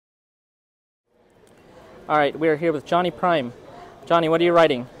All right, we're here with Johnny Prime. Johnny, what are you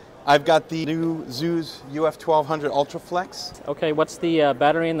riding? I've got the new Zooz UF1200 Ultraflex. Okay, what's the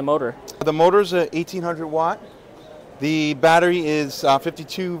battery and the motor? The motor's a 1800 watt. The battery is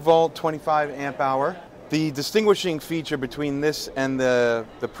 52 volt, 25 amp hour. The distinguishing feature between this and the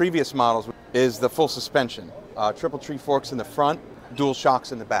previous models is the full suspension. Triple tree forks in the front, dual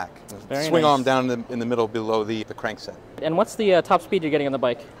shocks in the back. Very Swing nice. arm down in the middle below the crankset. And what's the top speed you're getting on the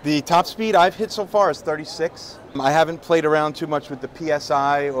bike? The top speed I've hit so far is 36. I haven't played around too much with the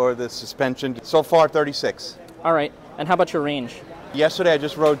PSI or the suspension. So far, 36. All right, and how about your range? Yesterday I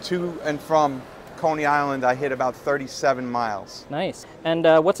just rode to and from Coney Island. I hit about 37 miles. Nice. And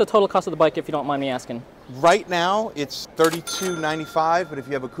what's the total cost of the bike, if you don't mind me asking? Right now it's $32.95, but if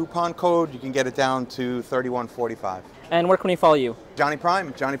you have a coupon code, you can get it down to $31.45. And where can we follow you? Johnny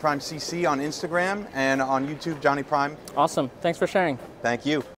Prime CC on Instagram, and on YouTube, Johnny Prime. Awesome. Thanks for sharing. Thank you.